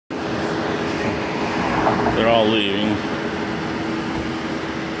all leaving.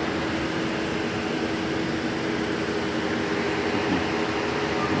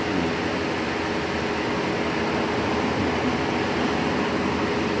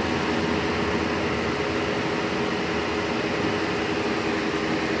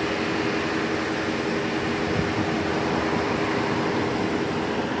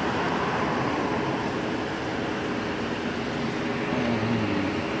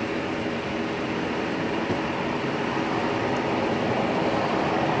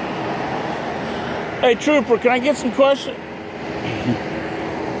 Hey, Trooper, can I get some questions?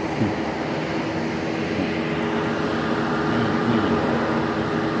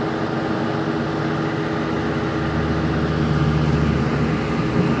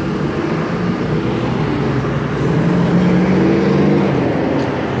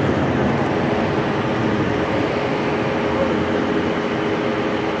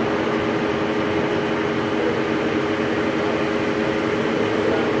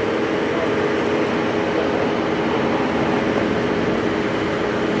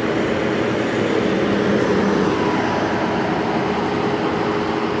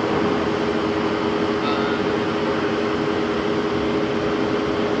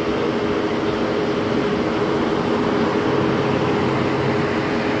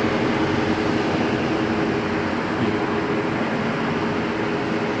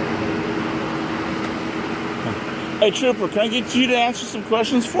 Hey, Trooper, can I get you to answer some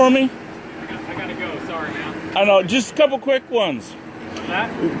questions for me? I gotta go. Sorry, man. I know, just a couple quick ones. That?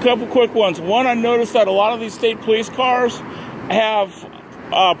 A couple quick ones. One, I noticed that a lot of these state police cars have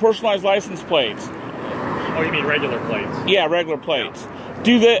personalized license plates. Oh, you mean regular plates? Yeah, regular plates.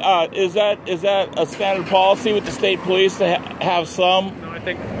 Do they? Is that a standard policy with the state police to have some? No, I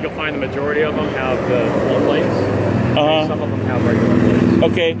think you'll find the majority of them have the full plates. Some of them have regular plates.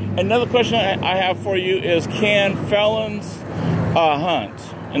 Okay. Another question I have for you is: can felons hunt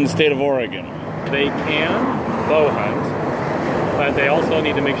in the state of Oregon? They can bow hunt, but they also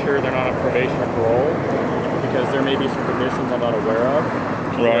need to make sure they're not on probation or parole, because there may be some conditions I'm not aware of.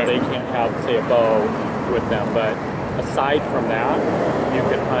 Right. They can't have, say, a bow with them. But aside from that, you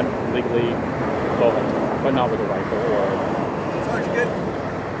can hunt legally bow hunt, but not with a rifle or. Sounds good.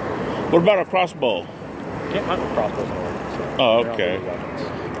 What about a crossbow? You can't hunt with crossbows in Oregon. So Oh, okay.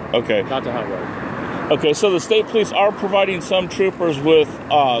 Okay. Not to hunt with. Okay, so the state police are providing some troopers with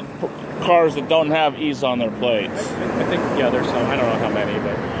cars that don't have E's on their plates. I think, yeah, there's some. I don't know how many,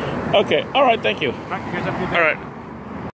 but. Okay, all right, thank you. All right, you guys have a good day. All right.